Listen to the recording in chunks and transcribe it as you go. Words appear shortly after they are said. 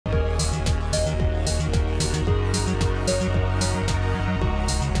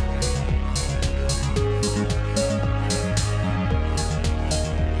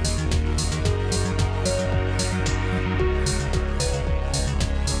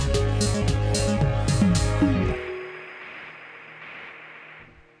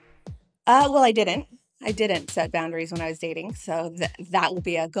Well, I didn't. I didn't set boundaries when I was dating, so that will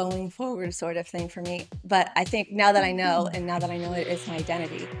be a going forward sort of thing for me. But I think now that I know, and now that I know it is my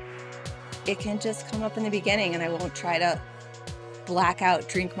identity, it can just come up in the beginning, and I won't try to black out,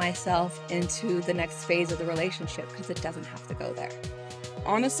 drink myself into the next phase of the relationship, because it doesn't have to go there.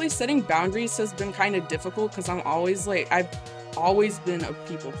 Honestly, setting boundaries has been kind of difficult because I've always been a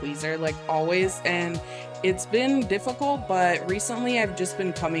people pleaser, like always, and it's been difficult, but recently I've just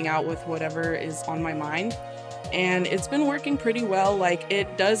been coming out with whatever is on my mind, and it's been working pretty well. Like,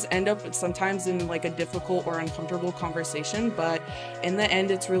 it does end up sometimes in like a difficult or uncomfortable conversation, but in the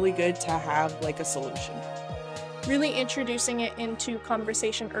end it's really good to have like a solution. Really introducing it into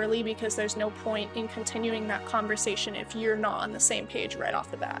conversation early, because there's no point in continuing that conversation if you're not on the same page right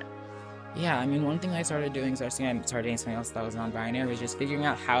off the bat. Yeah, I mean, one thing I started doing, especially when I started dating something else that was non-binary, was just figuring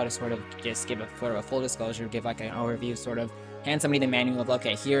out how to sort of just give a sort of a full disclosure, give like an overview, sort of hand somebody the manual of,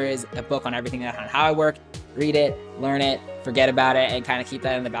 okay, here is a book on everything on how I work, read it, learn it, forget about it, and kind of keep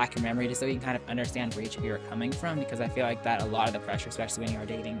that in the back of your memory just so you can kind of understand where each of you are coming from, because I feel like that a lot of the pressure, especially when you're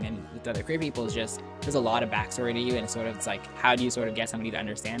dating and with other queer people, is just there's a lot of backstory to you, and sort of it's like, how do you sort of get somebody to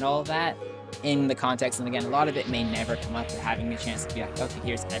understand all of that in the context? And again, a lot of it may never come up, but having the chance to be like, okay,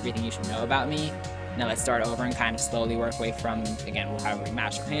 here's everything you should know about me. Now let's start over and kind of slowly work away from, again, how we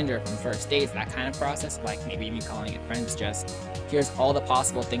match or Hinge or from first dates, that kind of process, like maybe even calling it friends, just here's all the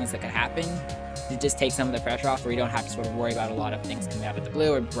possible things that could happen. It just takes some of the pressure off, where you don't have to sort of worry about a lot of things coming out of the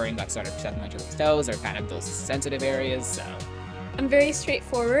blue, or worrying about sort of stepping on each other's toes, or kind of those sensitive areas. So I'm very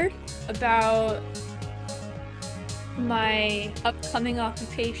straightforward about my upcoming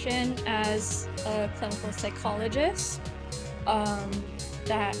occupation as a clinical psychologist,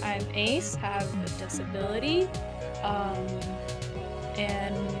 that I'm ace, have a disability,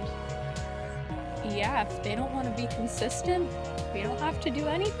 and yeah, if they don't want to be consistent, we don't have to do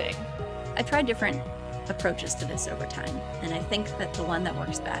anything. I've tried different approaches to this over time, and I think that the one that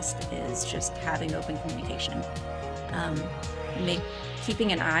works best is just having open communication.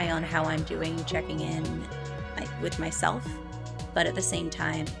 Keeping an eye on how I'm doing, checking in with myself, but at the same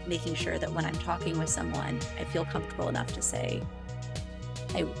time, making sure that when I'm talking with someone, I feel comfortable enough to say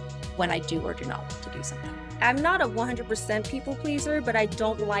when I do or do not want to do something. I'm not a 100% people pleaser, but I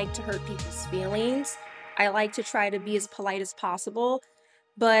don't like to hurt people's feelings. I like to try to be as polite as possible.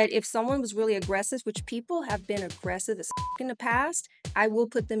 But if someone was really aggressive, which people have been aggressive as in the past, I will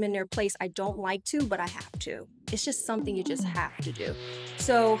put them in their place. I don't like to, but I have to. It's just something you just have to do.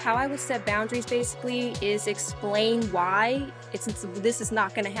 So how I would set boundaries basically is explain why this is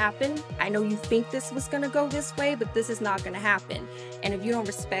not going to happen. I know you think this was going to go this way, but this is not going to happen. And if you don't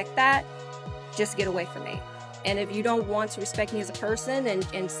respect that, just get away from me. And if you don't want to respect me as a person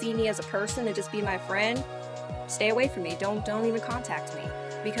and see me as a person and just be my friend, stay away from me. Don't even contact me,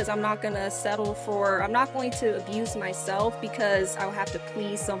 because I'm not going to settle for, I'm not going to abuse myself because I'll have to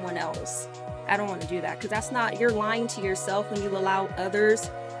please someone else. I don't want to do that, because that's not, you're lying to yourself when you allow others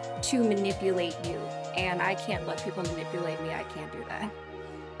to manipulate you. And I can't let people manipulate me. I can't do that.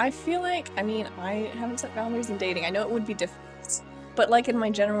 I feel like, I mean, I haven't set boundaries in dating. I know it would be different, but like in my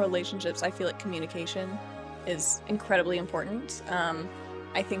general relationships, I feel like communication is incredibly important.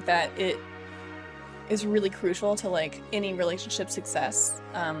 I think that it is really crucial to like any relationship success,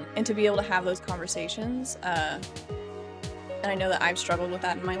 and to be able to have those conversations. And I know that I've struggled with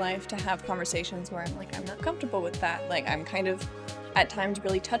that in my life, to have conversations where I'm like, I'm not comfortable with that. Like, I'm kind of at times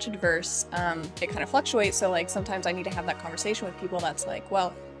really touch adverse. It kind of fluctuates. So like sometimes I need to have that conversation with people that's like,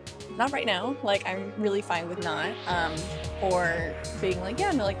 well, not right now. Like, I'm really fine with not, or being like,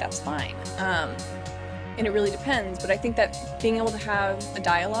 yeah, no, like that's fine. And it really depends, but I think that being able to have a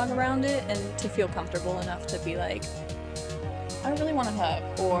dialogue around it and to feel comfortable enough to be like, I don't really want to hug,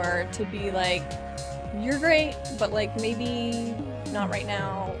 or to be like, you're great, but like maybe not right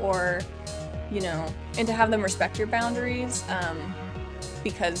now, or, you know, and to have them respect your boundaries,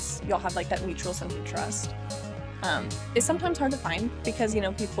 because you'll have like that mutual sense of trust. It's sometimes hard to find, because, you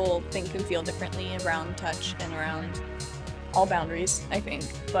know, people think and feel differently around touch and around all boundaries, I think,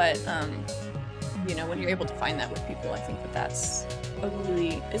 but you know, when you're able to find that with people, I think that that's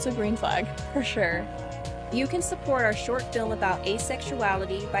it's a green flag for sure. You can support our short film about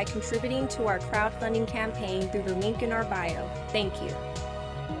asexuality by contributing to our crowdfunding campaign through the link in our bio. Thank you.